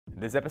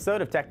This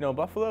episode of Techno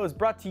Buffalo is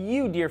brought to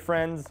you, dear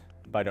friends,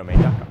 by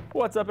Domain.com.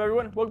 What's up,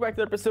 everyone? Welcome back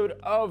to the episode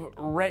of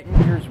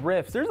Rettinger's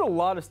Riffs. There's a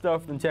lot of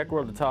stuff in the tech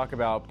world to talk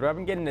about, but I've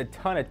been getting a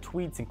ton of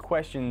tweets and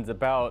questions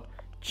about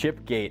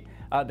Chipgate,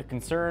 the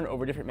concern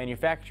over different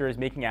manufacturers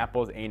making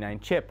Apple's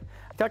A9 chip.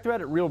 I talked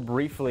about it real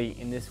briefly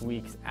in this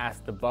week's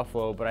Ask the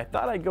Buffalo, but I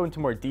thought I'd go into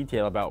more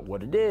detail about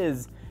what it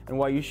is and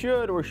why you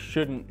should or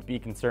shouldn't be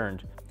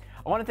concerned.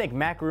 I want to thank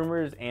Mac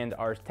Rumors and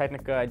Ars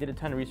Technica. I did a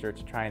ton of research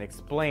to try and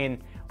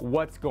explain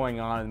what's going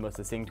on in the most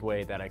succinct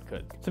way that I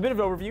could. So a bit of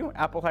an overview.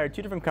 Apple hired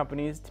two different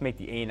companies to make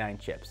the A9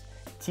 chips,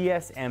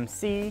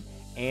 TSMC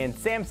and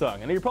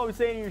Samsung. I know you're probably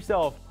saying to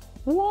yourself,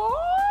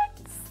 what?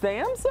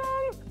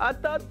 Samsung? I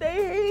thought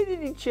they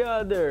hated each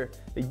other.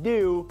 They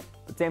do,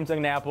 but Samsung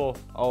and Apple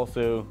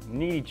also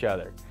need each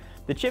other.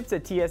 The chips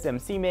that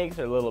TSMC makes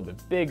are a little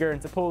bit bigger and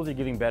supposedly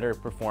giving better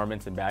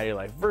performance and battery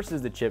life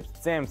versus the chips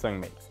that Samsung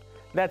makes.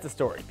 That's the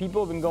story.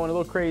 People have been going a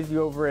little crazy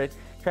over it,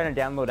 trying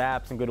to download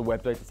apps and go to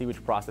websites to see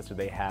which processor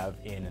they have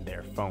in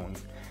their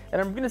phones. And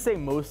I'm going to say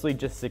mostly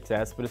just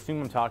 6S, but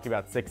assume I'm talking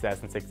about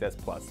 6S and 6S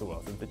Plus as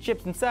well, since the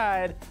chips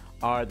inside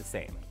are the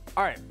same.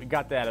 All right, we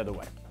got that out of the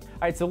way.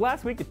 All right, so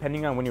last week,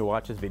 depending on when you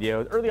watch this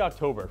video, early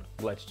October,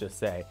 let's just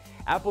say,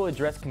 Apple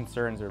addressed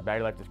concerns over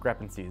battery life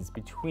discrepancies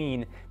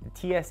between the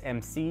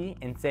TSMC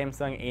and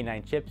Samsung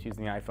A9 chips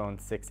using iPhone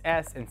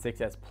 6S and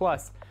 6S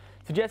Plus,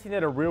 suggesting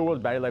that a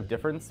real-world battery life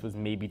difference was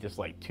maybe just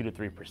like 2 to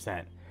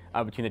 3%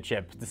 between the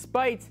chips,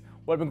 despite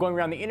what had been going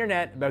around the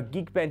internet about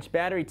Geekbench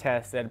battery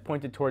tests that had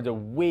pointed towards a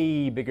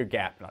way bigger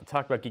gap, and I'll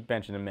talk about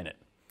Geekbench in a minute.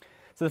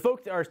 So the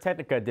folks at Ars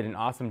Technica did an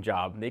awesome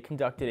job. They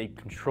conducted a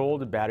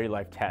controlled battery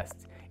life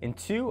test in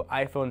two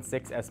iPhone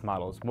 6S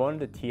models, one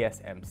with the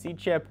TSMC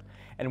chip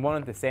and one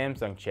with the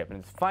Samsung chip, and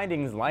its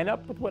findings line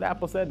up with what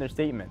Apple said in their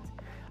statement.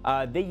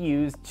 They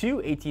used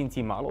two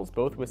AT&T models,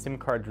 both with SIM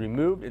cards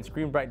removed and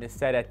screen brightness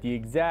set at the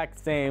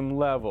exact same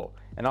level,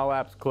 and all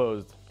apps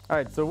closed. All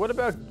right, so what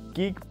about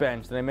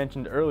Geekbench that I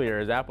mentioned earlier?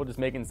 Is Apple just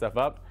making stuff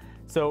up?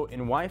 So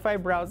in Wi-Fi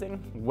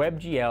browsing,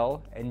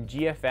 WebGL, and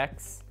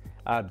GFX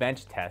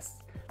bench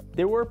tests,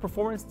 there were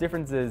performance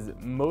differences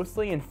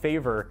mostly in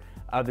favor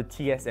of the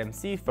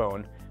TSMC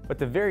phone, but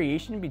the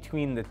variation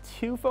between the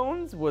two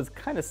phones was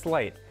kind of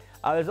slight.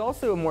 There's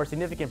also a more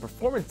significant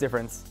performance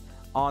difference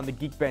on the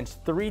Geekbench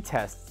 3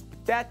 tests.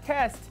 That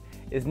test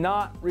is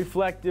not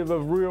reflective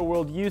of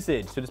real-world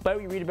usage. So despite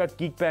what you read about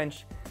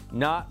Geekbench,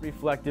 not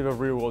reflective of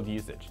real-world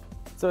usage.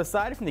 So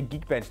aside from the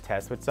Geekbench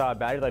test, which saw a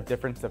battery life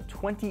difference of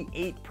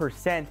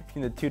 28%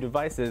 between the two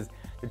devices,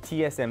 the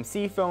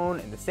TSMC phone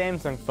and the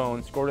Samsung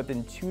phone scored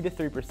within 2 to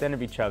 3%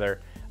 of each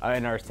other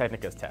in Ars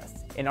Technica's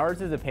tests. In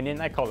Ars'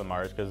 opinion, I call them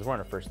Ars because we're on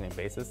a first-name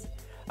basis,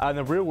 in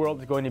the real world,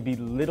 there's going to be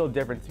little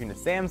difference between a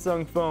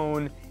Samsung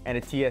phone and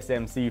a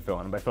TSMC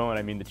phone. And by phone,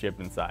 I mean the chip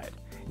inside.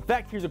 In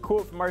fact, here's a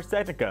quote from Ars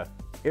Technica.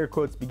 Air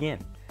quotes begin.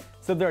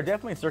 So there are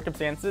definitely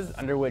circumstances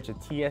under which a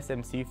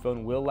TSMC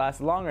phone will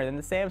last longer than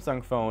the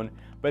Samsung phone,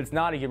 but it's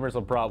not a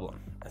universal problem.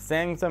 A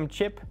Samsung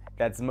chip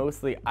that's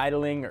mostly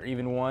idling or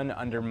even one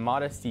under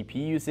modest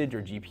CPU usage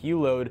or GPU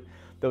load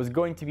that was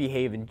going to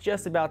behave in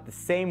just about the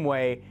same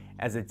way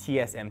as a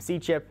TSMC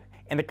chip,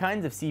 and the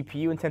kinds of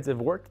CPU-intensive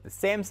work the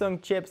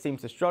Samsung chip seems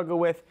to struggle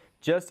with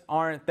just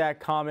aren't that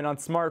common on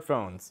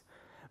smartphones.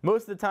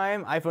 Most of the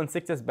time, iPhone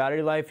 6s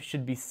battery life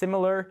should be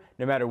similar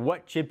no matter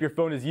what chip your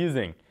phone is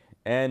using.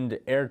 End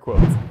air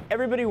quotes.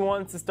 Everybody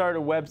wants to start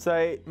a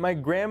website. My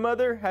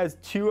grandmother has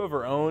two of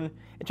her own,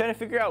 and trying to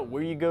figure out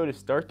where you go to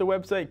start the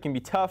website can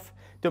be tough.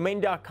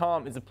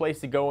 Domain.com is a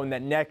place to go when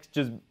that next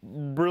just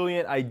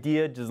brilliant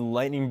idea just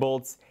lightning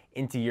bolts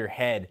into your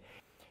head.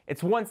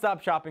 It's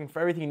one-stop shopping for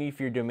everything you need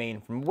for your domain,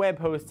 from web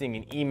hosting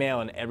and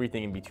email and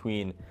everything in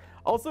between.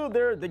 Also,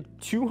 there are the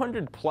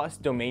 200 plus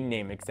domain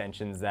name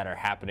extensions that are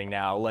happening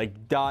now, like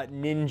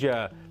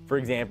 .ninja, for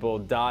example,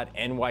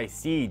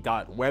 .nyc,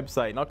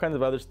 .website, and all kinds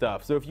of other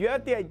stuff. So if you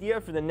have the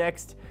idea for the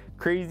next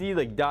crazy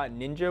like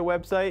 .ninja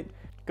website,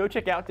 go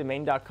check out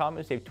domain.com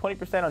and save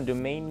 20% on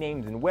domain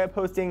names and web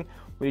hosting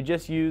when you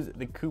just use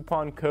the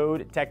coupon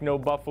code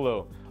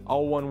TechnoBuffalo,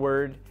 all one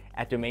word,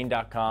 at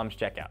domain.com's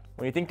checkout.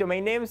 When you think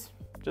domain names,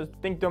 just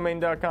think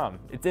domain.com.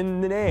 It's in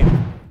the name.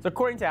 So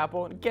according to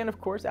Apple, and again, of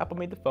course, Apple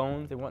made the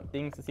phones. They want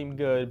things to seem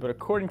good. But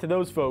according to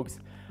those folks,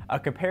 a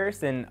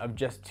comparison of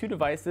just two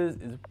devices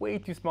is way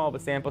too small of a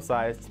sample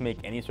size to make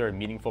any sort of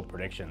meaningful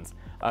predictions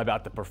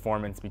about the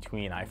performance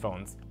between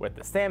iPhones with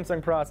the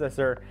Samsung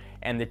processor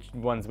and the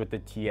ones with the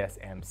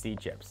TSMC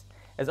chips.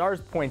 As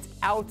Ars points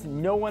out,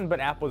 no one but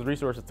Apple's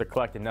resources to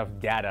collect enough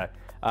data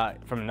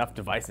from enough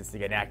devices to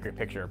get an accurate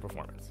picture of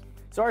performance.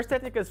 So Ars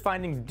Technica's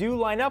findings do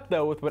line up,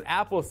 though, with what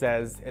Apple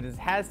says it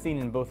has seen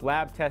in both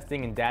lab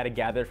testing and data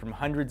gathered from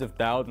hundreds of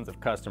thousands of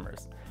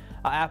customers.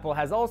 Apple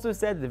has also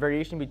said the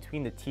variation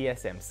between the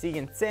TSMC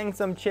and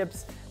Samsung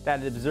chips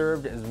that it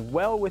observed is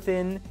well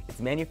within its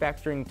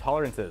manufacturing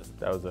tolerances.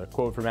 That was a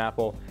quote from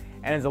Apple,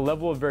 and is a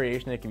level of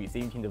variation that can be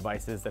seen between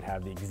devices that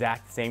have the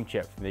exact same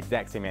chip from the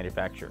exact same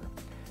manufacturer.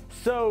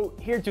 So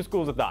here are two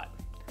schools of thought.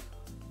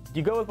 Do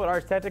you go with what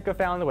Ars Technica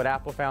found, what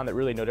Apple found, that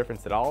really no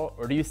difference at all?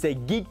 Or do you say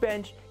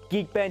Geekbench,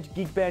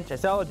 Geekbench, I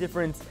saw a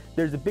difference.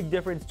 There's a big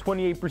difference,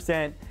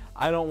 28%.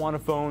 I don't want a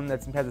phone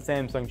that has a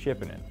Samsung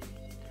chip in it.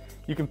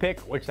 You can pick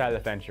which side of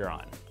the fence you're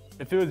on.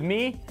 If it was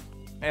me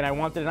and I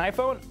wanted an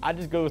iPhone, I'd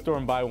just go to the store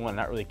and buy one and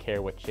not really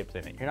care what chip's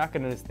in it. You're not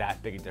gonna notice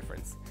that big a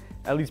difference.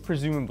 At least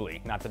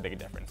presumably not that big a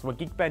difference. What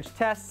Geekbench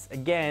tests,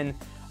 again,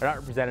 are not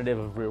representative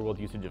of real world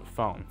usage of a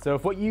phone. So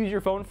if what you use your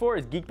phone for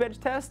is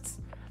Geekbench tests,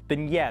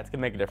 then yeah, it's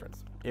gonna make a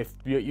difference. If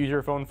you use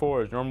your phone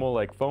for is normal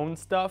like phone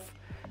stuff,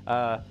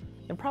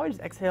 then probably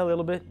just exhale a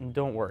little bit and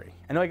don't worry.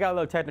 I know I got a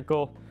little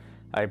technical.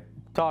 I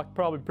talked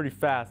probably pretty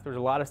fast. There's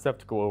a lot of stuff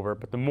to go over,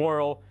 but the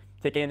moral,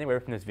 take anything away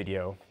from this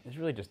video, is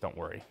really just don't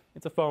worry.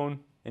 It's a phone,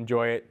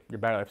 enjoy it, your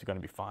battery life is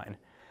gonna be fine.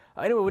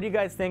 Anyway, what do you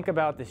guys think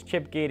about this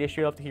chipgate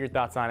issue? I'd love to hear your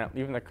thoughts on it.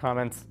 Leave in the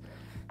comments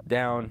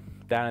down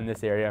in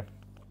this area.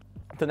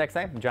 Until next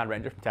time, I'm John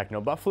Ranger from Techno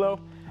Buffalo,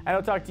 and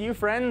I'll talk to you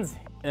friends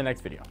in the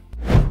next video.